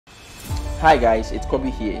Hi guys, it's Kobe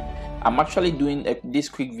here. I'm actually doing this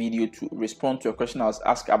quick video to respond to a question I was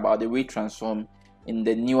asked about the weight transform in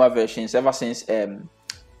the newer versions ever since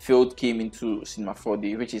Field came into Cinema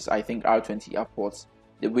 4D, which is I think R20 upwards.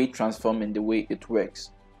 The weight transform and the way it works.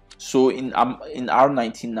 So in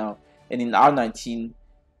R19 now, and in R19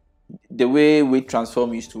 the way weight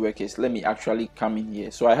transform used to work is, let me actually come in here.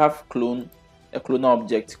 So I have a cloner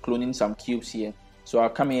object cloning some cubes here. So I'll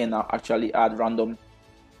come here and I'll actually add random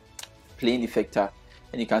plane effector,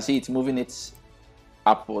 and you can see it's moving it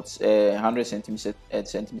upwards 100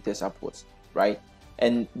 centimeters upwards, right?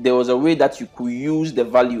 And there was a way that you could use the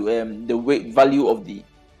value value of the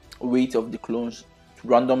weight of the clones to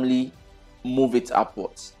randomly move it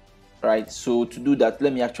upwards, right? So to do that,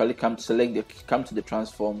 let me actually come to the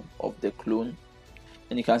transform of the clone,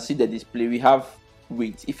 and you can see the display. We have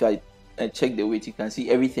weight. If I check the weight, you can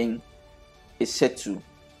see everything is set to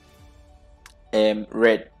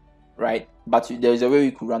red, right? But there is a way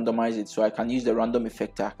we could randomize it. So I can use the random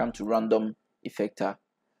effector. Come to random effector,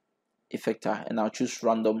 and I'll choose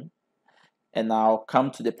random, and I'll come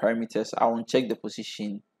to the parameters. I'll uncheck the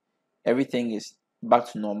position. Everything is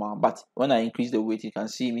back to normal, but when I increase the weight, you can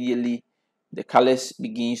see immediately the colors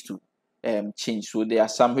begins to change. So there are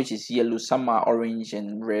some which is yellow, some are orange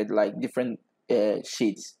and red, like different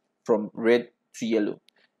shades from red to yellow,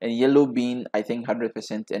 and yellow being I think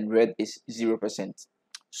 100% and red is 0%.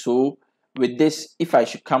 So with this, if I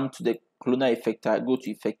should come to the cloner effector, go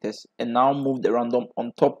to effectors, and now move the random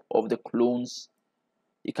on top of the clones,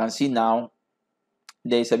 you can see now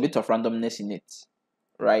there is a bit of randomness in it,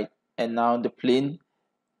 right? And now the plane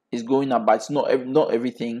is going up, but it's not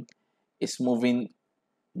everything is moving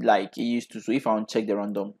like it used to. So if I uncheck the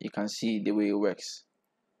random, you can see the way it works,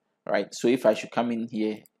 right? So if I should come in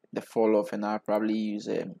here, the fall off, and I'll probably use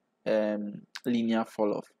a linear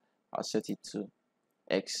fall off, I'll set it to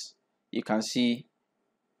X. You can see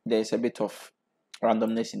there's a bit of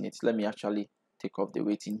randomness in it. Let me actually take off the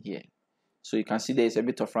weight in here. So you can see there's a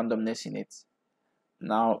bit of randomness in it.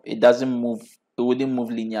 Now it doesn't move, it wouldn't move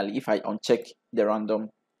linearly. If I uncheck the random,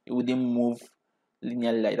 it wouldn't move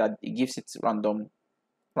linearly like that. It gives it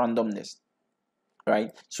randomness,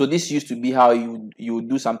 right? So this used to be how you would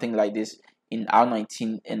do something like this in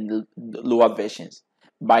R19 and the lower versions.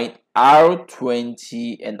 By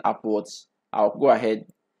R20 and upwards, I'll go ahead.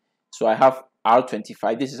 So I have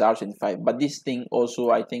R25. This is R25, but this thing also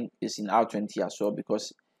I think is in R20 as well,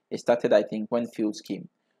 because it started I think when Fields came.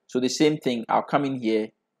 So the same thing, I'll come in here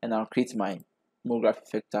and I'll create my MoGraph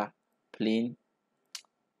effector plane,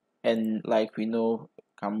 and like we know,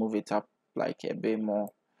 can move it up like a bit more.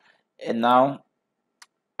 And now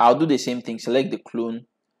I'll do the same thing. Select the clone,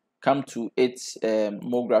 come to its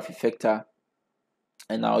MoGraph effector,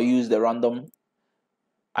 and I'll use the random.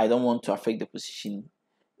 I don't want to affect the position.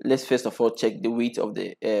 Let's first of all check the weight of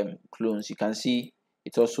the clones. You can see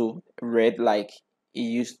it's also red like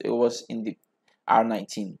it was in the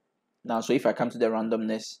R19. Now, so if I come to the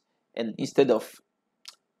randomness, and instead of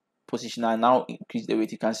position, I now increase the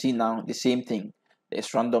weight, you can see now the same thing.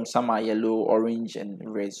 There's random, some are yellow, orange and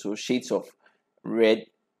red, so shades of red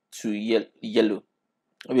to yellow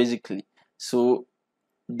basically. So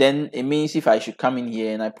then it means if I should come in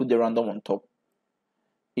here and I put the random on top,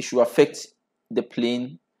 it should affect the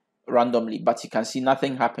plane randomly, but you can see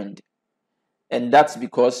nothing happened, and that's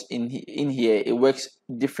because in here it works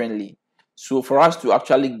differently. So for us to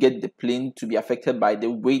actually get the plane to be affected by the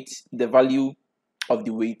weight, the value of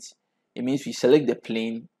the weight, it means we select the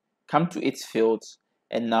plane, come to its fields,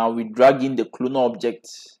 and now we drag in the cloner object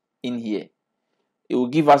in here. It will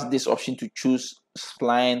give us this option to choose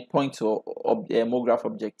spline, point, or MoGraph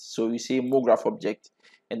object. So we say MoGraph object,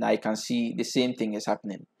 and I can see the same thing is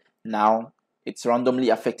happening. Now it's randomly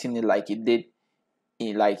affecting it like it did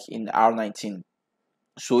in R19.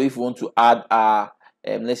 So if we want to add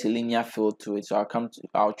let's say linear field to it, so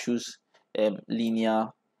I'll choose linear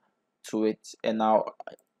to it, and now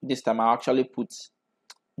this time I'll actually put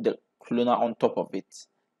the cloner on top of it,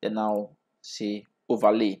 then I'll say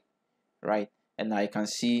overlay, right? And I can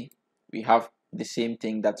see we have the same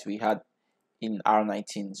thing that we had in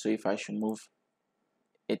R19. So if I should move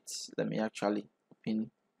it, let me actually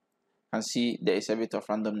open, and see there is a bit of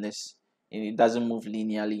randomness, and it doesn't move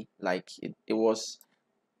linearly like it was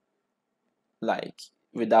like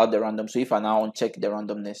without the random. So if I now uncheck the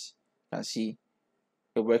randomness, you can see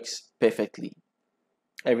it works perfectly.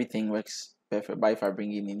 Everything works perfect. But if I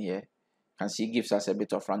bring it in here, you can see it gives us a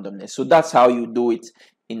bit of randomness. So that's how you do it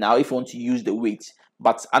in now if you want to use the weight.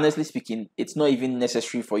 But honestly speaking, it's not even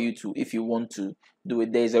necessary for you to, if you want to do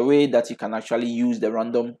it. There's a way that you can actually use the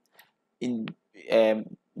random in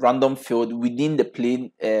random field within the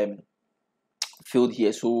plane field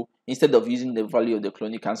here. So instead of using the value of the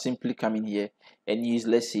clone, you can simply come in here and use,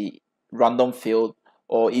 let's say, random field,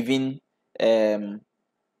 or even there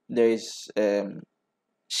is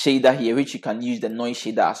shader here, which you can use the noise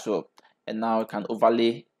shader as well. And now I can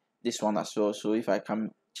overlay this one as well. So if I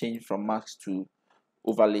can change from max to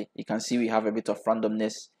overlay, you can see we have a bit of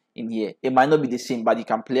randomness in here. It might not be the same, but you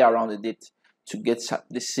can play around with it to get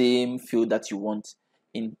the same field that you want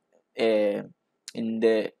in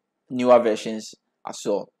the newer versions as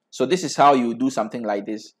well. So this is how you do something like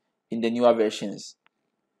this in the newer versions.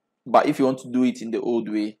 But if you want to do it in the old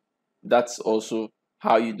way, that's also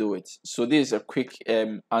how you do it. So this is a quick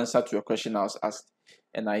answer to your question I was asked,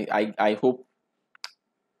 and I hope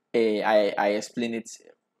I explain it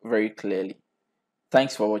very clearly.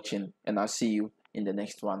 Thanks for watching, and I'll see you in the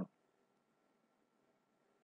next one.